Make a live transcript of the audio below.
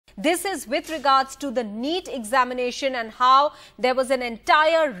This is with regards to the NEET examination and how there was an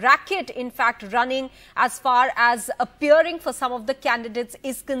entire racket, in fact, running as far as appearing for some of the candidates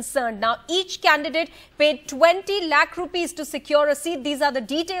is concerned. Now, each candidate paid 20 lakh rupees to secure a seat. These are the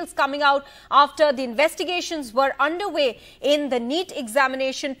details coming out after the investigations were underway in the NEET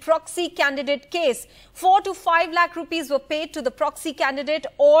examination proxy candidate case. 4 to 5 lakh rupees were paid to the proxy candidate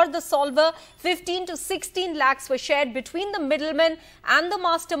or the solver. 15 to 16 lakhs were shared between the middlemen and the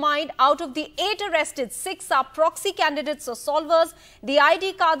mastermind. Out of the 8 arrested, 6 are proxy candidates or solvers. The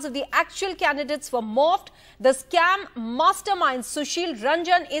ID cards of the actual candidates were morphed. The scam mastermind Sushil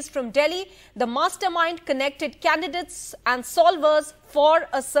Ranjan is from Delhi. The mastermind connected candidates and solvers for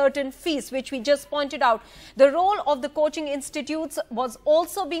a certain fees, which we just pointed out. The role of the coaching institutes was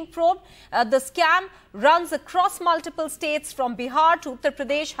also being probed. The scam runs across multiple states from Bihar to Uttar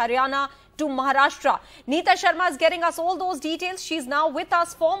Pradesh, Haryana to Maharashtra. Neeta Sharma is getting us all those details. She's now with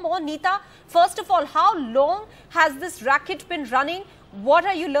us for more. Neeta, first of all, how long has this racket been running? What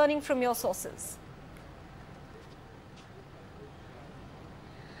are you learning from your sources?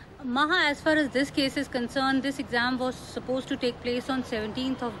 Maha, as far as this case is concerned, this exam was supposed to take place on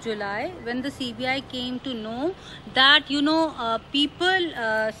 17th of July when the CBI came to know that,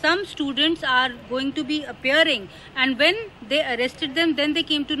 some students are going to be appearing, and when they arrested them, then they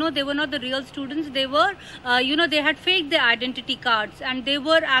came to know they were not the real students. They were, they had faked their identity cards, and they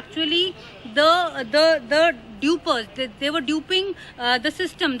were actually the dupers. They were duping the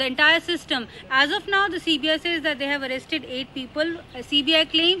system, the entire system. As of now, the CBI says that they have arrested 8 people. CBI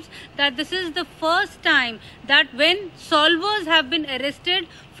claims that this is the first time that when solvers have been arrested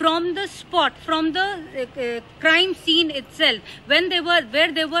from the spot, from the crime scene itself, when they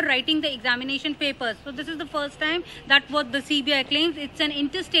were writing the examination papers. So this is the first time that what the CBI claims. It's an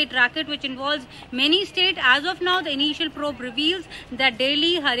interstate racket which involves many states. As of now, the initial probe reveals that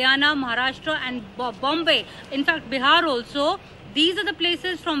Delhi, Haryana, Maharashtra and Bombay, in fact Bihar also, these are the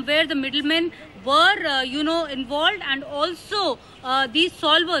places from where the middlemen were involved, and also these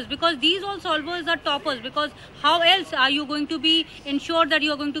solvers, because these all solvers are toppers, because how else are you going to be ensured that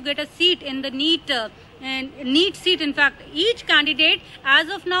you are going to get a seat in the NEET seat? In fact, each candidate, as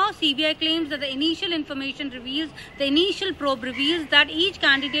of now, CBI claims that the initial information reveals, the initial probe reveals that each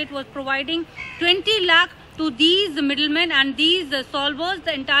candidate was providing 20 lakh to these middlemen and these solvers,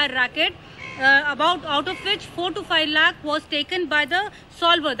 the entire racket. Out of which 4 to 5 lakh was taken by the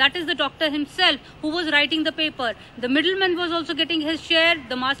solver, that is the doctor himself who was writing the paper. The middleman was also getting his share,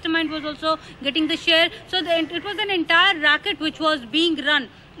 the mastermind was also getting the share. So it was an entire racket which was being run.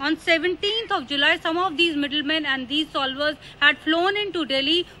 On 17th of July, some of these middlemen and these solvers had flown into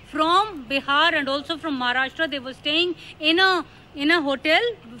Delhi from Bihar and also from Maharashtra. They were staying in a hotel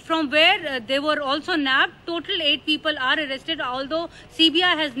from where they were also nabbed. Total 8 people are arrested, although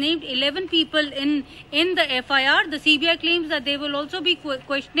CBI has named 11 people in the FIR. The CBI claims that they will also be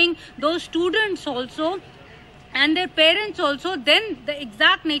questioning those students also and their parents also. Then the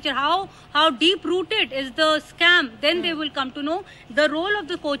exact nature, how deep rooted is the scam, then they will come to know. The role of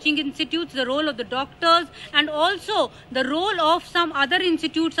the coaching institutes, the role of the doctors, and also the role of some other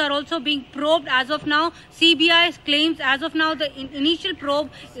institutes are also being probed as of now. CBI claims as of now the initial probe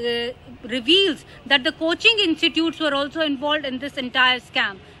reveals that the coaching institutes were also involved in this entire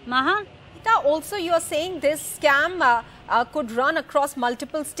scam. Maha? Also, you are saying this scam could run across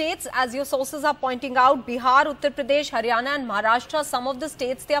multiple states, as your sources are pointing out. Bihar, Uttar Pradesh, Haryana and Maharashtra, some of the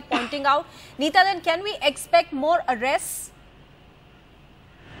states they are pointing out. Neeta, then can we expect more arrests?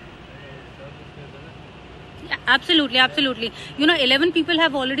 Absolutely, absolutely. 11 people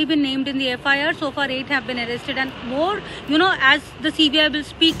have already been named in the FIR. So far, 8 have been arrested, and more, as the CBI will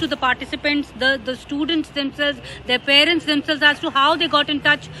speak to the participants, the students themselves, their parents themselves, as to how they got in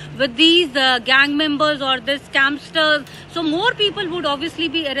touch with these gang members or the scamsters. So more people would obviously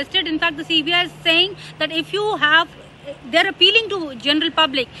be arrested. In fact, the CBI is saying that if you have, they're appealing to general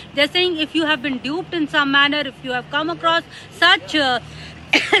public. They're saying if you have been duped in some manner, if you have come across such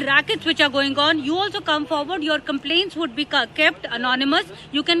rackets which are going on, you also come forward. Your complaints would be kept anonymous.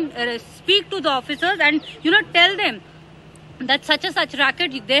 You can speak to the officers and tell them that such a such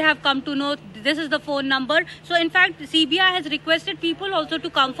racket they have come to know. This is the phone number. So in fact, CBI has requested people also to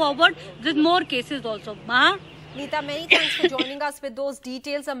come forward with more cases also. Maha? Neeta, many thanks for joining us with those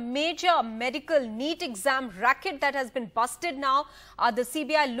details. A major medical NEET exam racket that has been busted now. The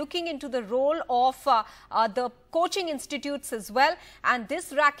CBI looking into the role of the coaching institutes as well. And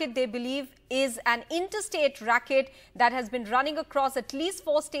this racket, they believe, is an interstate racket that has been running across at least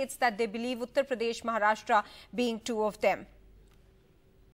 4 states that they believe, Uttar Pradesh, Maharashtra being 2 of them.